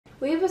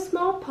We have a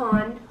small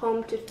pond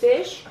home to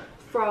fish,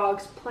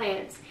 frogs,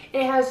 plants,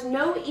 and it has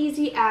no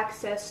easy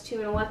access to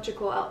an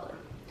electrical outlet.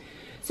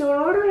 So in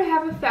order to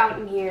have a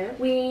fountain here,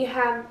 we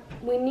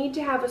need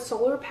to have a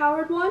solar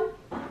powered one.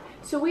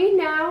 So we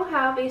now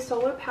have a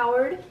solar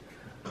powered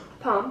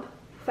pump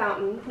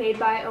fountain made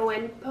by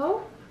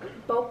oenbopo.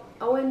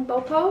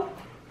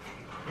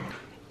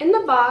 In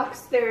the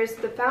box there's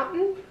the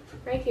fountain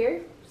right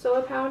here,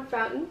 solar powered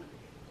fountain,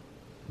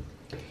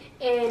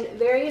 and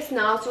various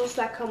nozzles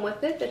that come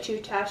with it that you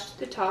attach to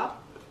the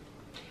top.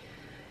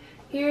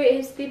 Here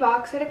is the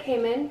box that it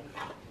came in.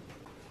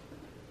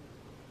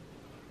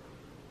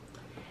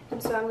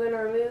 And so I'm going to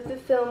remove the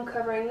film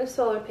covering the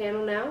solar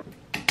panel now.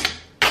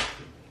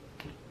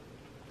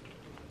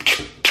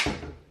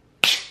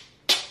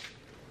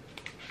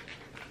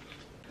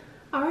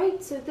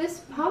 Alright, so this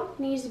pump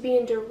needs to be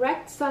in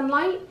direct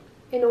sunlight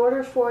in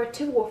order for it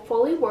to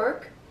fully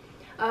work.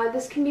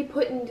 This can be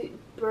put in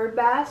bird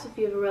baths if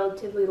you have a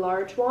relatively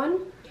large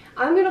one.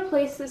 I'm going to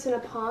place this in a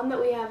pond that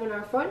we have in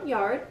our front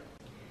yard.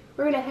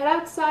 We're going to head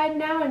outside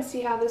now and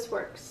see how this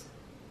works.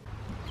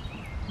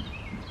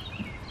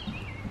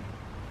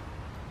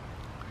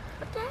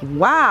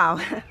 Wow.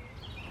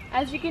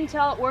 As you can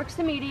tell, it works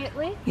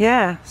immediately.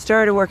 Yeah,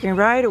 started working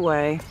right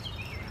away.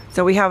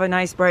 So we have a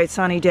nice bright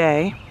sunny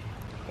day.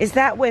 Is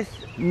that with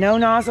no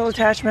nozzle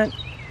attachment?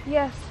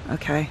 Yes.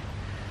 Okay.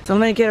 So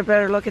let me get a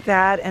better look at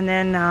that, and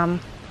then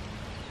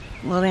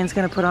Lillian's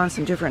going to put on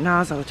some different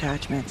nozzle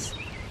attachments.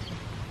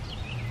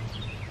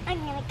 I'm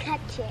going to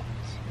catch it.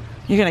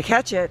 You're going to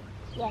catch it?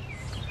 Yes.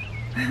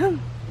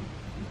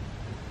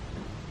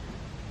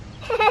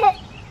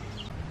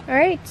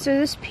 Alright, so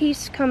this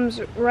piece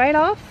comes right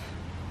off,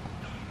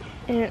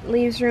 and it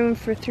leaves room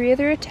for 3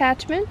 other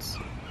attachments.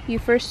 You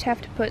first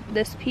have to put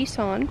this piece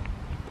on.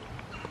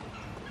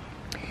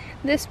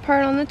 This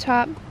part on the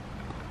top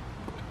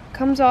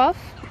comes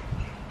off,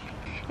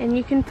 and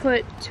you can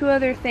put 2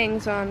 other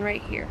things on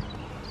right here.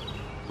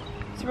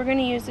 So we're going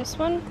to use this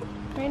one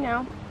right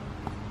now.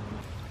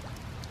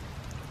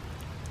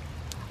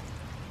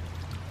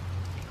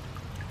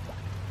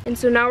 And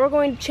so now we're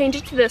going to change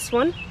it to this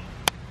one.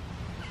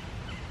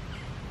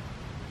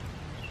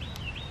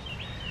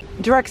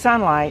 Direct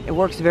sunlight, it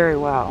works very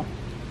well.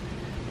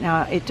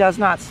 Now, it does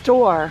not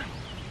store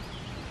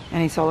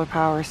any solar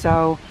power,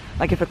 so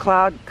like if a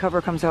cloud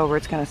cover comes over,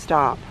 it's going to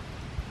stop.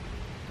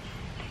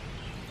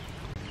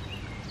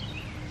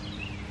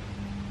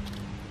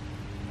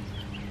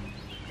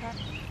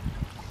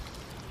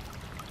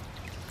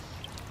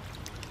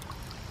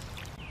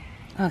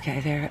 Okay,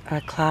 there,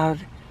 a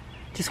cloud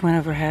just went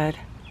overhead.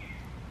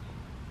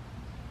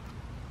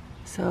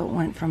 So it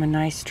went from a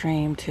nice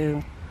stream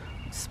to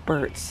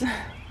spurts.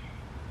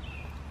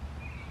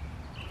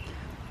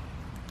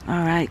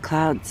 All right,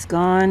 cloud's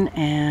gone,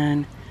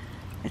 and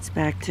it's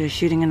back to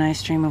shooting a nice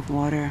stream of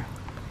water.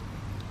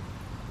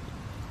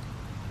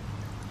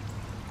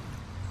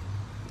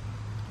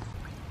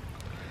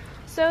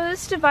 So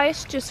this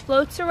device just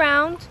floats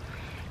around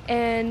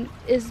and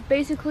is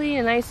basically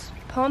a nice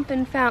pump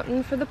and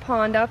fountain for the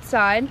pond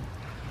outside.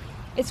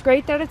 It's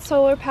great that it's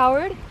solar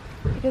powered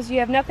because you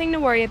have nothing to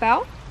worry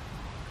about.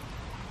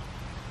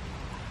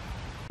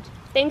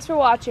 Thanks for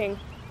watching.